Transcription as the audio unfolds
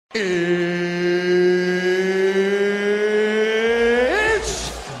It's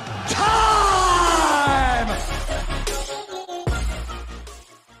time!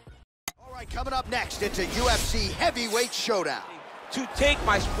 All right, coming up next, it's a UFC heavyweight showdown. To take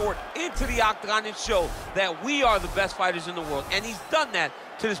my sport into the octagon and show that we are the best fighters in the world. And he's done that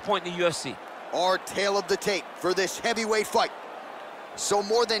to this point in the UFC. Our tale of the tape for this heavyweight fight. So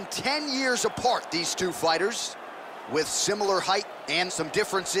more than 10 years apart, these two fighters, with similar height and some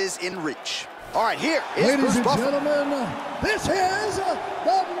differences in reach. All right, here is Ladies and Buffer. gentlemen, this is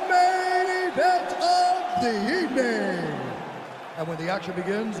the main event of the evening. And when the action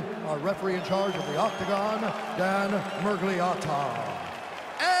begins, our referee in charge of the octagon, Dan Mergliata.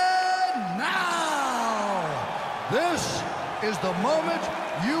 And now, this is the moment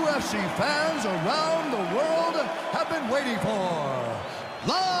UFC fans around the world have been waiting for.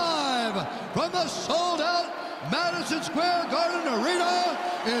 Live from the sold-out Madison Square Garden Arena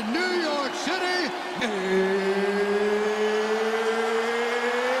in New York City, it's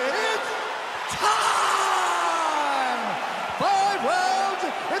time! 5 rounds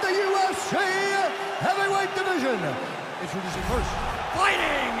in the UFC heavyweight division. Introducing first,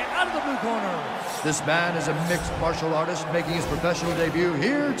 fighting out of the blue corner. This man is a mixed martial artist making his professional debut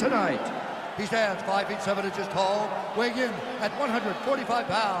here tonight. He stands 5 feet 7 inches tall, weighing in at 145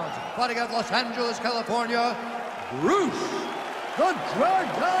 pounds, fighting out of Los Angeles, California, Bruce the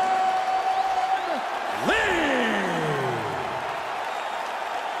Dragon Lee!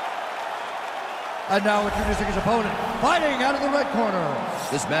 And now introducing his opponent, fighting out of the red corner.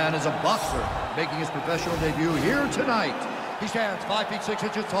 This man is a boxer, making his professional debut here tonight. He stands 5 feet 6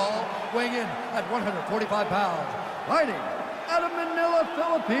 inches tall, weighing in at 145 pounds, fighting out of Manila,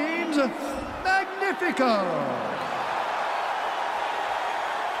 Philippines, Magnifico.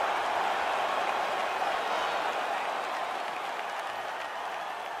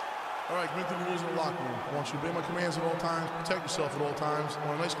 All right, commit to the rules in the locker room. I want you to obey my commands at all times, protect yourself at all times. I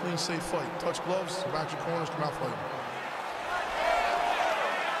want a nice, clean, safe fight. Touch gloves, back your corners, come out fighting.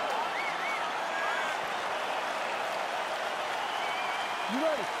 You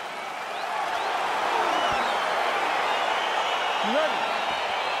ready? You ready?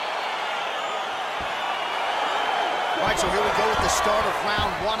 All right, so here we go with the start of round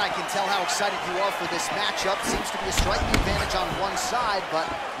one. I can tell how excited you are for this matchup. Seems to be a striking advantage on one side, but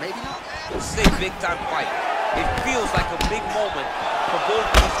maybe not. This is a big-time fight. It feels like a big moment for both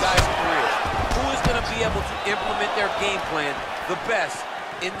of these guys' careers. Who is going to be able to implement their game plan the best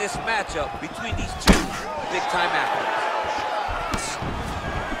in this matchup between these two big-time athletes?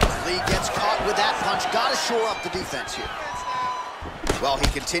 Lee gets caught with that punch. Got to shore up the defense here. Well, he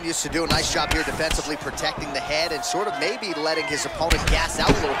continues to do a nice job here defensively, protecting the head and sort of maybe letting his opponent gas out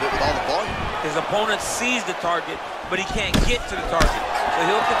a little bit with all the volume. His opponent sees the target, but he can't get to the target. So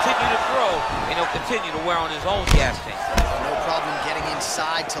he'll continue to throw, and he'll continue to wear on his own gas tank. No problem getting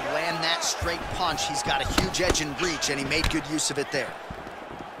inside to land that straight punch. He's got a huge edge and reach, and he made good use of it there.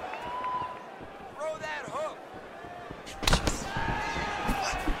 Throw that hook.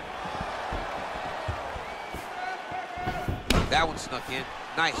 That one snuck in.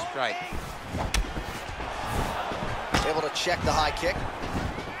 Nice strike. Able to check the high kick.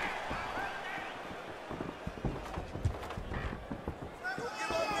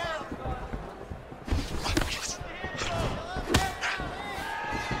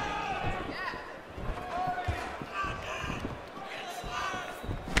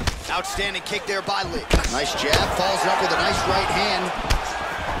 Outstanding kick there by Lee. Nice jab, follows up with a nice right hand.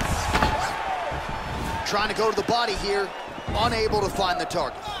 Trying to go to the body here, unable to find the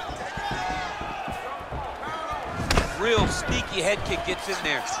target. Real sneaky head kick gets in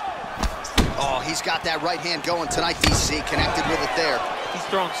there. Oh, he's got that right hand going tonight, DC, connected with it there. He's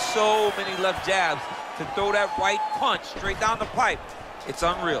thrown so many left jabs to throw that right punch straight down the pipe. It's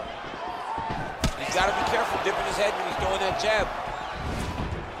unreal. He's got to be careful dipping his head when he's throwing that jab.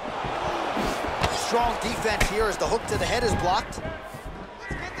 Strong defense here as the hook to the head is blocked.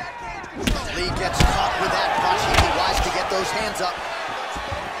 Lee gets caught with that punch. He'd be wise to get those hands up.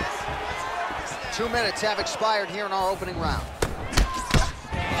 2 minutes have expired here in our opening round.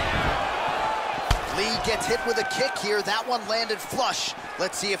 Lee gets hit with a kick here. That one landed flush.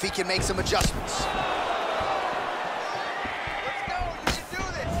 Let's see if he can make some adjustments.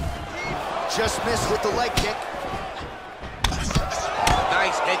 Just missed with the leg kick.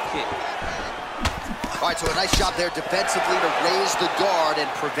 Nice head kick. All right, so a nice job there defensively to raise the guard and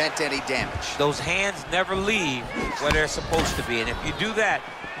prevent any damage. Those hands never leave where they're supposed to be, and if you do that,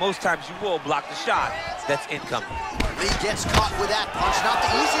 most times you will block the shot that's incoming. Lee gets caught with that punch. Not the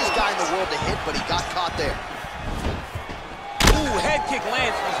easiest guy in the world to hit, but he got caught there. Ooh, Ooh, head kick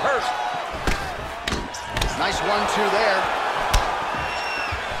lands, he's hurt. Nice 1-2 there.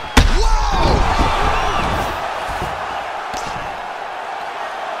 Whoa!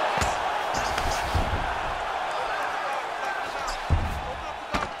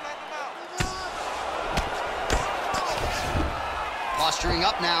 Posturing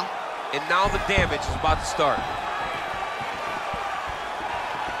up now. And now the damage is about to start.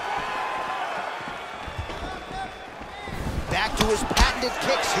 Back to his patented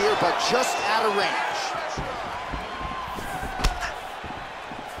kicks here, but just out of range.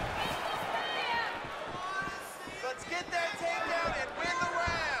 Let's get that takedown and win the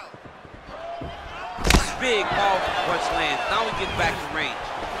round. Big, powerful punch lands. Now we get back to range.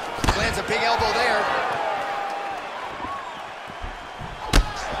 Lands a big elbow there.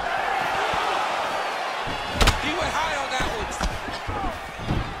 He went high on that one.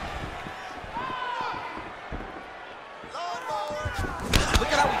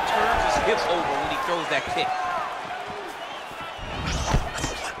 Look at how he turns his hips over when he throws that kick.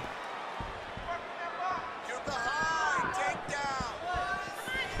 You're behind. Takedown.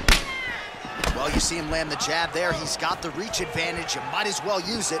 Well, you see him land the jab there. He's got the reach advantage. You might as well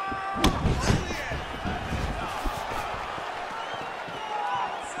use it.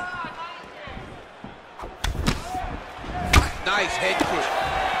 Nice head kick.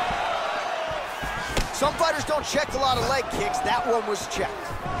 Some fighters don't check a lot of leg kicks. That one was checked.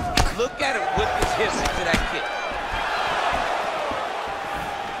 Look at him whip his hips into that kick.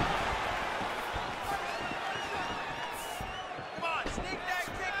 Come on, sneak that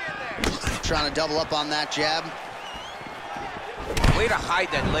kick in there. Trying to double up on that jab. Way to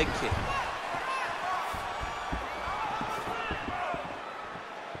hide that leg kick.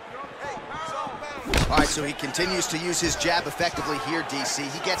 All right, so he continues to use his jab effectively here, DC.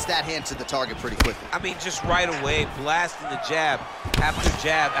 He gets that hand to the target pretty quickly. I mean, just right away, blasting the jab after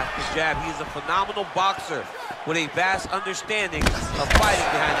jab after jab. He's a phenomenal boxer with a vast understanding of fighting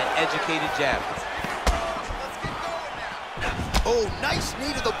behind an educated jab. Oh, nice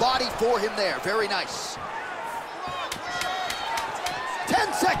knee to the body for him there. Very nice.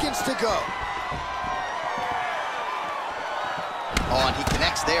 10 seconds to go. Oh, and he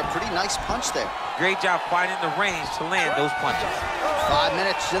connects there. Pretty nice punch there. Great job finding the range to land those punches. 5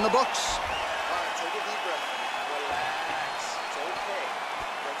 minutes in the books. All right, take a deep breath. Relax. It's okay.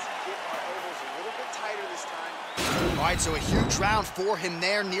 Let's get our elbows a little bit tighter this time. All right, so a huge round for him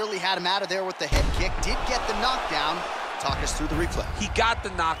there. Nearly had him out of there with the head kick. Did get the knockdown. Talk us through the replay. He got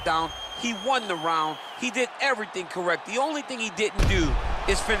the knockdown. He won the round. He did everything correct. The only thing he didn't do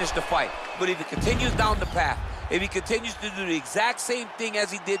is finish the fight. But if he continues down the path, if he continues to do the exact same thing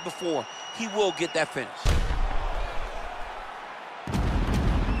as he did before, he will get that finish.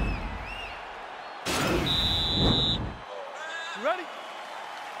 You ready?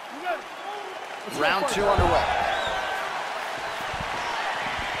 You ready? Round 2 underway.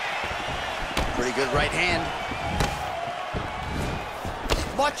 Pretty good right hand.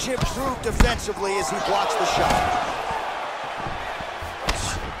 Much improved defensively as he blocks the shot.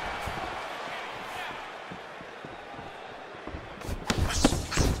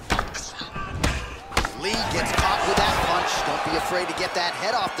 Lee gets caught with that punch. Don't be afraid to get that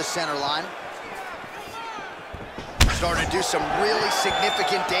head off the center line. Starting to do some really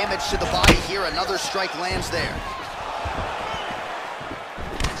significant damage to the body here. Another strike lands there.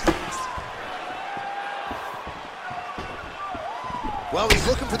 Well, he's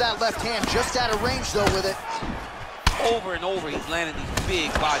looking for that left hand, just out of range, though, with it. Over and over, he's landing these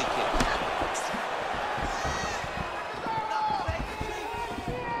big body kicks.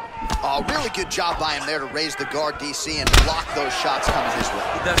 Oh, really good job by him there to raise the guard, DC, and block those shots coming his way.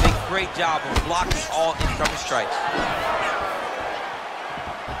 He does a great job of blocking all incoming strikes.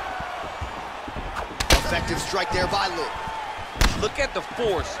 Effective strike there by Lee. Look at the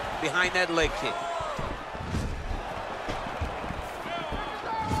force behind that leg kick.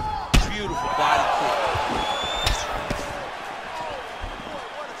 Beautiful body kick.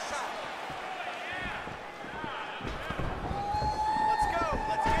 Let's go.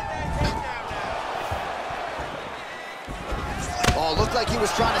 Let's get that takedown now. Oh, looked like he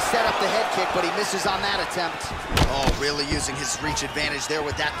was trying to set up the head kick, but he misses on that attempt. Oh, really using his reach advantage there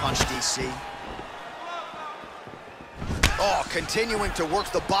with that punch, DC. Oh, continuing to work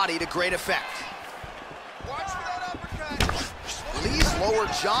the body to great effect. Watch for that uppercut. Lee's lower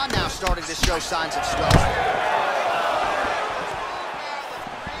jaw now starting to show signs of swelling.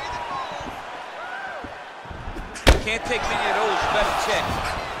 Can't take many of those, you better check.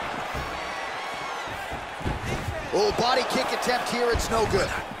 Oh, body kick attempt here, it's no good.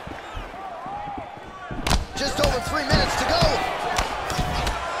 Just over 3 minutes to go.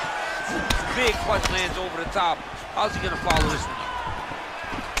 Big punch lands over the top. How's he gonna follow this one up?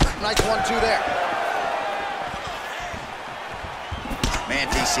 Nice 1-2 there. Man,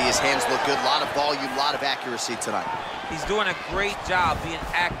 DC, his hands look good. A lot of volume, a lot of accuracy tonight. He's doing a great job being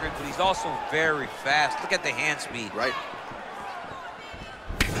accurate, but he's also very fast. Look at the hand speed. Right.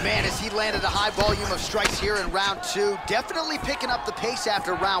 Man, as he landed a high volume of strikes here in round 2, definitely picking up the pace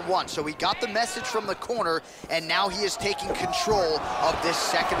after round 1. So he got the message from the corner, and now he is taking control of this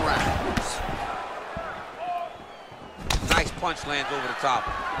second round. Nice punch lands over the top.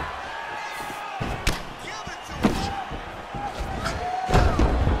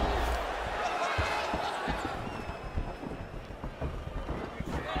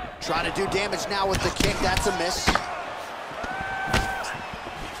 Trying to do damage now with the kick. That's a miss.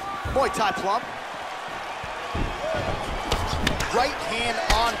 Muay Thai plump. Right hand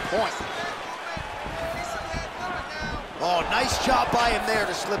on point. Oh, nice job by him there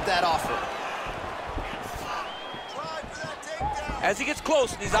to slip that offer. As he gets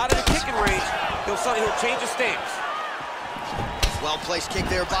close and he's out of the kicking range, he'll change his stance. Well-placed kick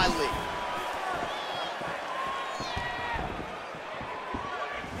there by Lee.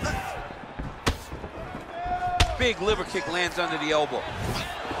 Big liver kick lands under the elbow.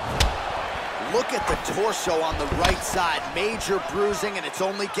 Look at the torso on the right side. Major bruising, and it's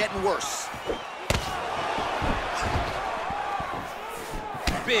only getting worse.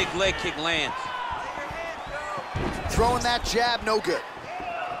 Big leg kick lands. Throwing that jab, no good.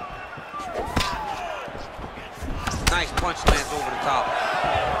 Nice punch lands over the top.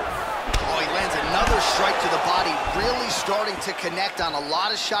 Oh, he lands another strike to the body, really starting to connect on a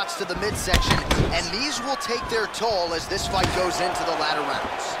lot of shots to the midsection, and these will take their toll as this fight goes into the latter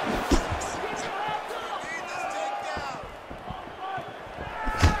rounds.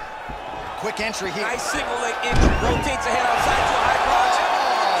 Quick entry here. Nice single leg in, rotates the head outside to a high crotch.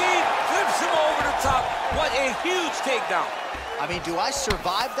 He flips him over the top. What a huge takedown. I mean, do I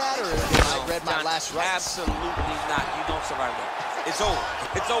survive that, or did I read my last rights? Absolutely not. You don't survive that. It's over.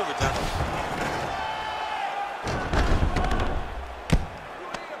 It's over, John.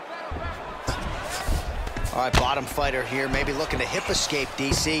 All right, bottom fighter here, maybe looking to hip escape,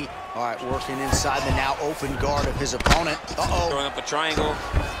 DC. All right, working inside the now open guard of his opponent. Uh-oh. Throwing up a triangle.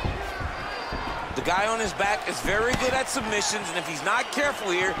 The guy on his back is very good at submissions, and if he's not careful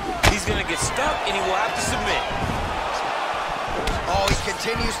here, he's gonna get stuck and he will have to submit. Oh, he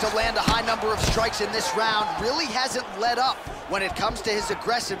continues to land a high number of strikes in this round. Really hasn't let up when it comes to his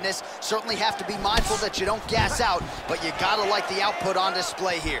aggressiveness. Certainly have to be mindful that you don't gas out, but you gotta like the output on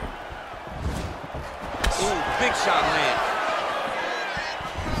display here. Ooh, big shot land.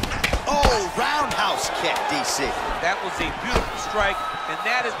 Oh, roundhouse kick, DC. That was a beautiful strike, and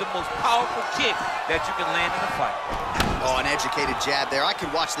that is the most powerful kick that you can land in a fight. Oh, an educated jab there. I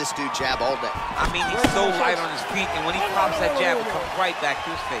could watch this dude jab all day. I mean, he's so light on his feet, and when he pops that jab, it comes right back to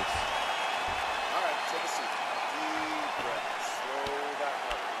his face. All right, take a seat. Deep breath. Slow that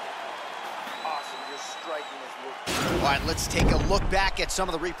heart. Awesome. Your striking is looking. All right, let's take a look back at some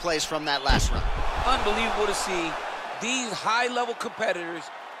of the replays from that last round. Unbelievable to see these high-level competitors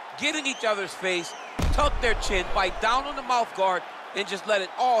get in each other's face, tuck their chin, bite down on the mouth guard, and just let it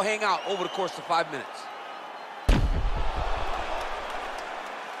all hang out over the course of 5 minutes.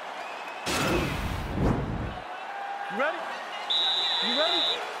 You ready? You ready?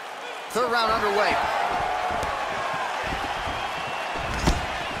 Third round underway.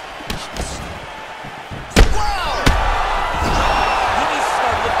 Wow! He needs to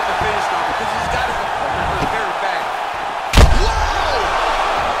start looking to finish now because he's got his opponent hurt very bad. Whoa!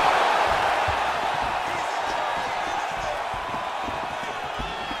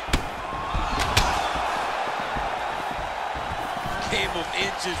 Game of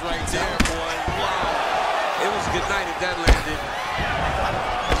inches right there, boy. Wow. It was a good night if that landed.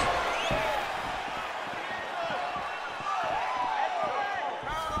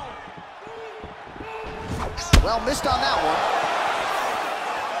 Well, missed on that one.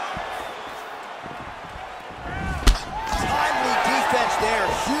 Timely defense there.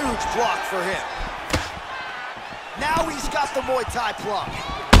 Huge block for him. Now he's got the Muay Thai plug.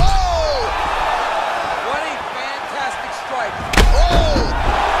 Oh! What a fantastic strike. Oh!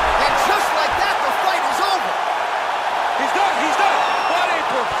 And just like that, the fight is over. He's done. He's done. What a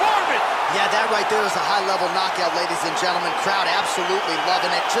performance. Yeah, that right there is a high-level knockout, ladies and gentlemen. Crowd absolutely loving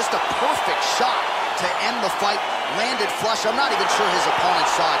it. Just a perfect shot to end the fight. Landed flush. I'm not even sure his opponent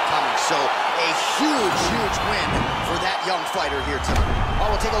saw it coming. So a huge, huge win for that young fighter here tonight. Oh,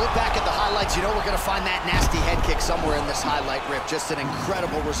 we'll take a look back at the highlights. You know we're going to find that nasty head kick somewhere in this highlight rip. Just an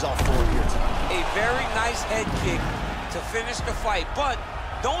incredible result for him here tonight. A very nice head kick to finish the fight, but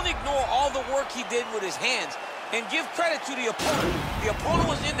Don't ignore all the work he did with his hands, and give credit to the opponent. The opponent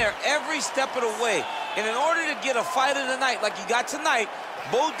was in there every step of the way. And in order to get a fight of the night like you got tonight,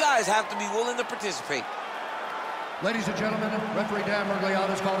 both guys have to be willing to participate. Ladies and gentlemen, referee Dan Mergliata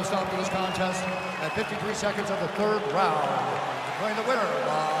has called a stop to this contest at 53 seconds of the third round, declaring the winner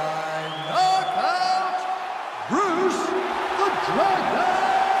by knockout, Bruce the Dragon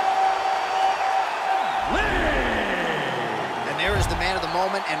Lee. And there is the man of the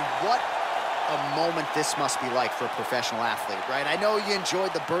moment, and what a moment this must be like for a professional athlete, right? I know you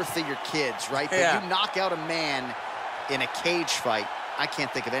enjoyed the birth of your kids, right? But you knock out a man in a cage fight. I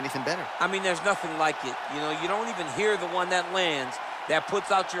can't think of anything better. I mean, there's nothing like it. You know, you don't even hear the one that lands that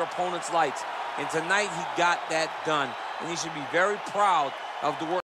puts out your opponent's lights. And tonight he got that done. And he should be very proud of the work.